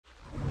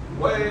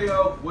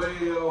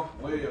Well,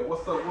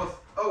 what's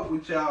up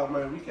with y'all,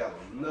 man? We got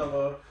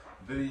another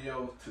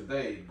video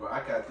today, but I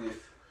got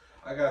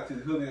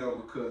this hoodie on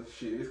because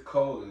shit, it's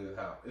cold in this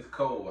house. It's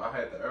cold. I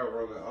had the air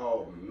running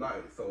all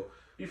night, so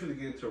you finna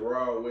get into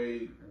Raw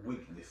Wade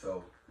Weekly.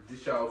 So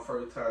this y'all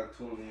first time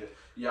tuning in,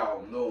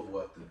 y'all know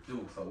what to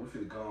do. So we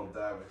finna go and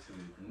dive into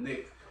the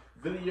next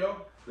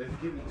video. Let's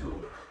get into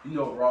it. You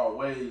know, Raw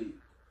Wade,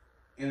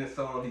 in the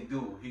song he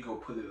go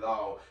put it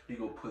all. He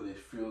go put his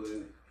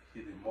feeling,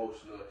 his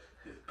emotional,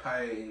 his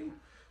pain.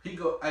 He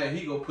go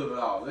put it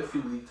all. Let's see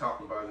what he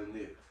talking about in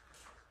this.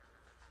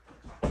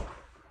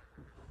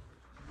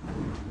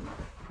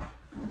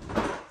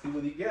 See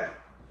what he got.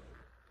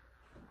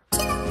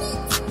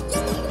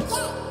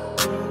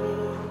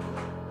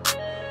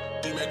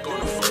 D-Mac on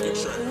the fucking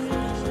track.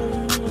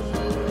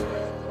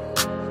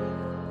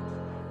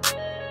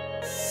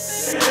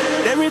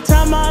 Every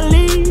time I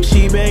leave,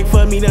 she beg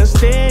for me to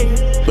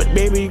stay, but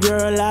baby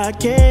girl, I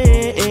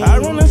can't. I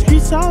run the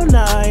streets all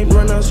night,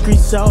 run the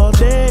streets all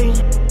day,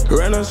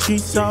 run the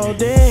streets all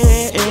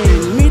day.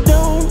 Me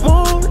don't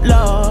want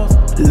love,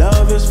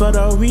 love is for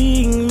the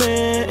weak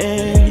man.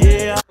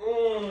 Yeah.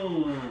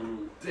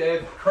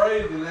 That's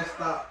crazy.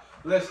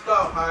 Let's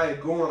stop how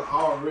it going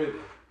already.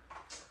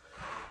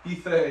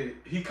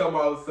 He come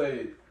out and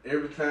say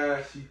every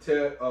time she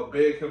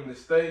beg him to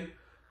stay,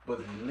 but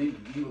he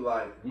leave. You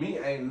like, me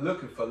ain't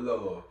looking for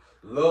love.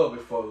 Love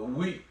is for the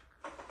weak.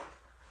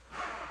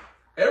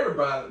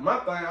 Everybody, my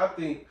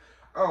thing,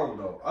 I don't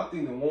know. I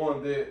think the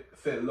one that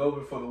said love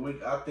is for the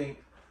weak, I think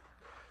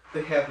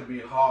they have to be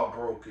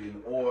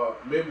heartbroken, or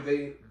maybe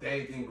they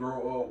didn't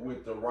grow up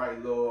with the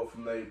right love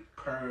from their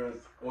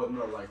parents or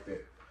nothing like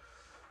that.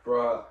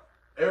 Bruh,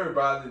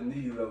 everybody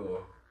need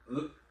love.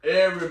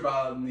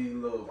 Everybody need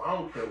love. I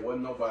don't care what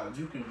nobody.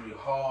 You can be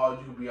hard,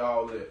 you can be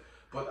all that.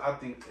 But I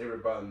think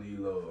everybody need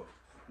love.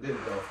 There you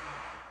go.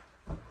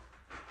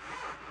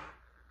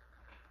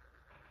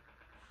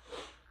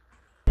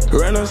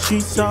 Run the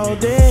streets all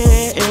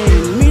day,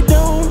 me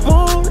don't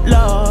want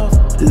love,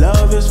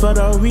 love is for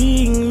the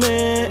weak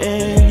man.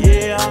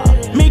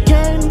 Yeah, me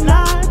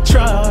cannot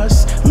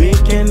trust, me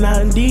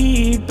cannot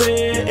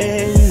depend.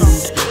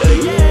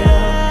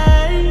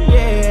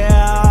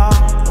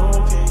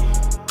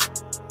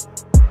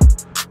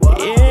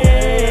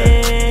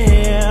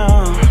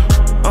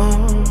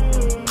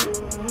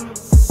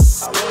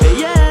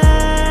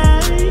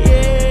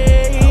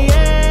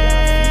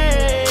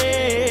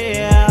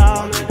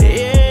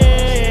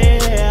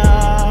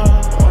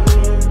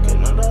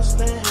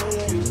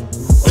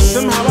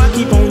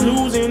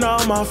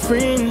 My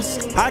friends,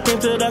 I came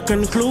to the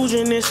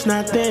conclusion it's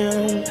not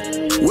them.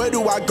 Where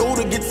do I go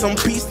to get some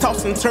peace?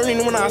 Toss and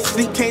turning when I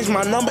sleep. Change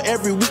my number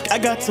every week. I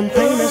got some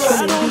pain that's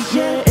for the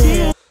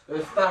week.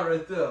 Let's stop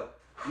right there.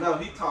 Now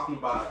he talking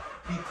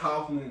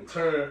in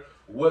turn.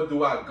 Where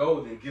do I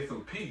go to get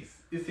some peace?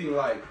 It seems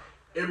like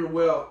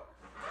everywhere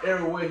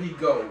he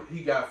go,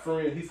 he got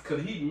friends.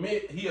 Cause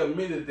he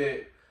admitted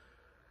that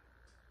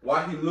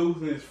why he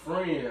losing his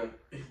friend,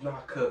 it's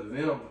not cause of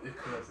them, it's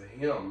cause of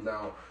him.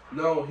 Now,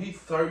 no, he's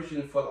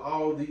searching for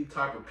all these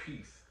type of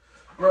peace.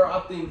 Bro, I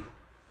think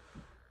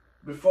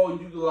before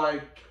you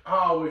I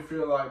always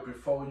feel like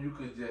before you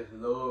could just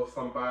love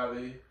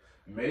somebody,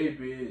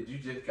 maybe you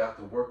just got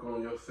to work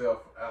on yourself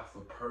as a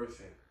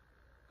person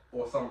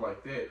or something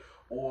like that.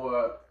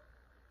 Or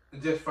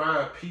just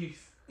find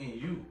peace in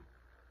you.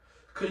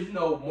 Cause you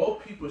know,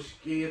 most people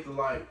scared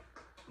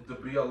to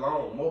be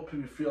alone. Most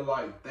people feel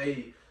like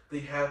they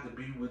have to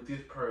be with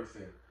this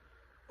person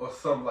or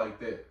something like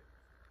that.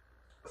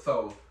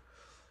 So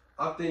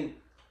I think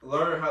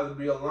learn how to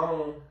be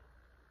alone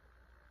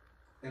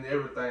and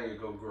everything will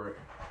go great.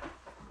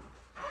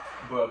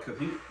 But cause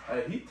he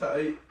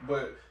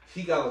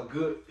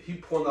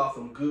pointed out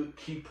some good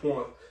key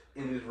points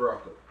in this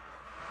record.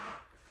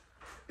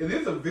 And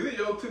there's a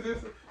video to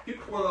this. He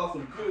pointed out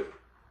some good.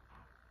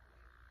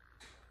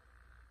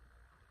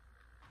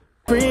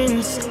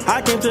 Friends,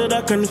 I came to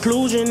the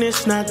conclusion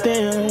it's not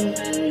them.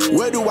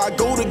 Where do I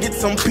go to get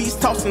some peace?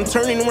 Toss and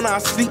turning when I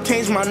sleep.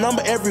 Change my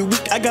number every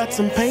week. I got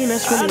some pain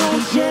that's for the weak. I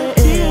don't shed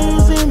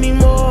tears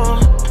anymore,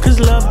 cause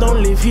love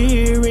don't live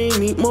here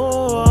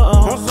anymore.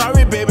 I'm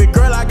sorry, baby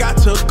girl, I got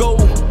to go.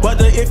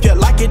 Whether if you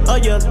like it or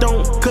you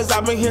don't, cause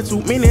I've been here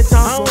too many times.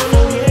 I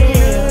wanna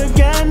hear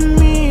got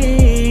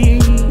me,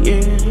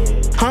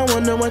 yeah. I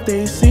wonder what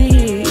they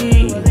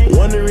see.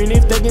 Wondering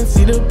if they can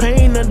see the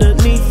pain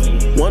underneath.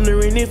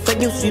 Wondering if they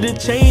can see the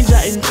change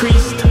I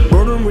increased.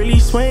 Bro, them really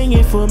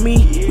swinging for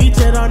me. We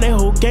tear down that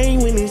whole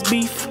game when it's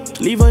beef.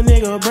 Leave a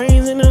nigga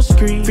brains in the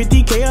street.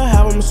 50K, I'll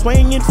have them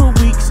swinging for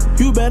weeks.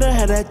 You better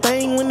have that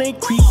thing when they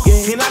creep,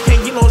 yeah. And I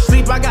can't get no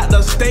sleep, I got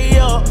to stay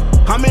up.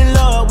 I'm in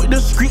love with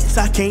the streets,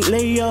 I can't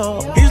lay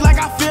up. It's like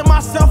I feel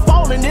myself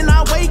falling, then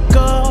I wake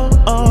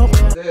up.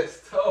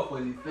 That's tough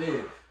what he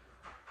said.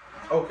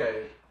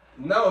 Okay.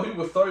 No, he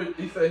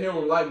said he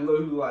don't like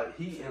love.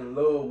 He in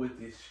love with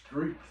the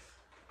streets.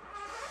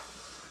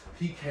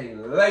 He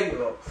can't lay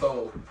up.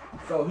 So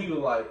he was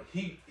like,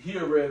 he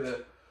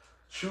rather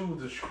choose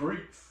the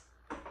streets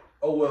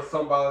or with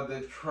somebody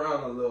that's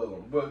trying to love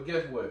them. But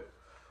guess what?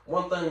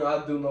 One thing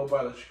I do know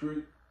about the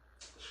street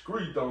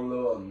don't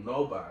love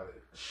nobody.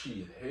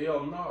 Shit,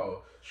 hell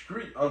no.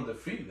 Street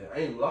undefeated,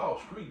 ain't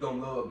lost. Street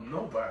don't love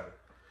nobody.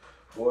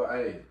 Boy,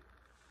 hey,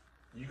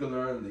 you can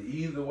learn the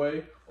easy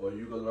way or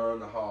you can learn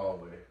the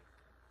hard way.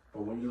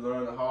 But when you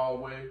learn the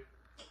hard way,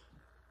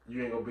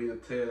 you ain't gonna be able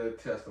to tell that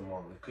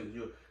testimony because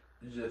you're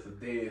just a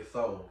dead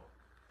soul.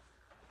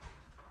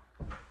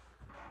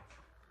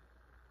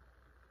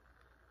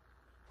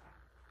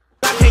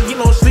 I can't get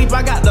no sleep,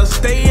 I got to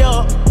stay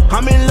up.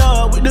 I'm in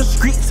love with the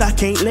streets, I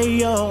can't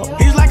lay up.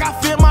 It's like I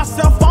feel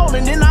myself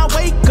falling, then I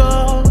wake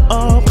up.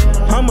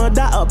 I'm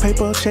a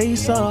paper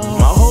chaser.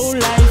 My whole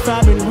life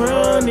I've been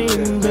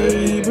running,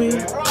 baby,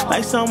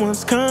 like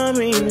someone's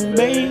coming,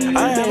 baby.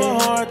 I have a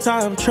hard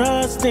time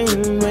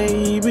trusting,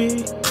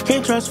 baby.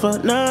 Can't trust for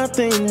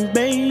nothing,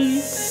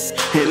 babe.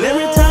 And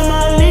every time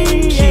I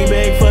leave, she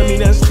beg for me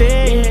to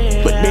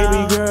stay, but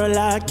baby girl,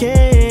 I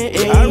can't.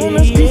 I run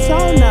the streets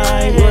all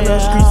night, run the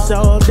streets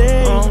all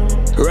day,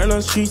 run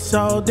the streets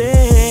all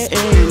day.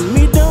 And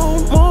me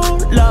don't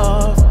want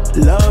love,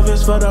 love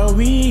is for the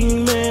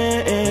weak man.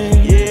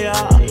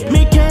 Yeah,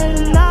 me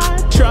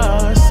cannot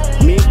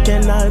trust, me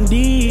cannot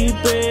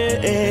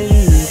depend.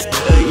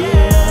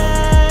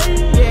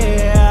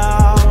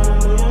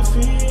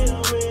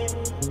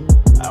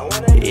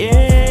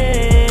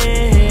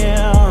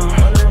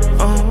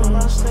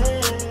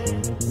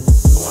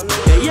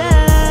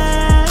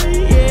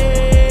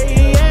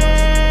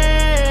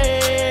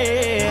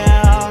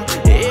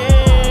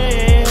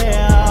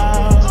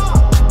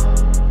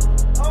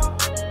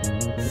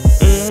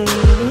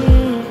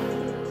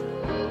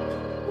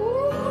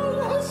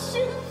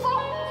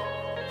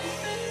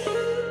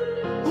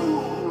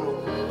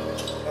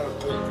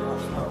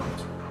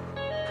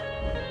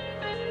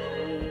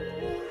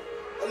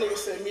 Nigga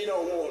said me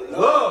don't want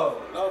love.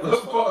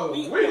 Love for a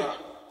week.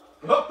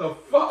 What the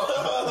fuck?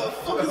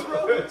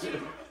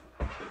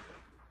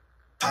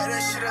 Tie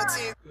that shit up,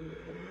 team.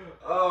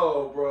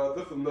 Oh, bro,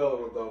 this is another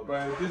one though,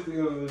 man. This is the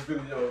end of this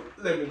video.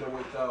 Let me know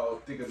what y'all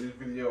think of this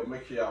video.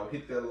 Make sure y'all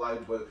hit that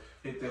like button,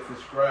 hit that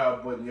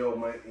subscribe button, yo,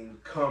 man,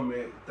 and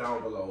comment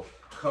down below.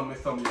 Comment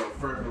some of your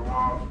favorite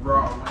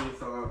raw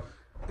wings,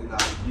 and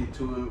I'll get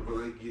to it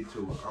when I get to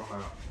it. I'm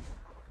out.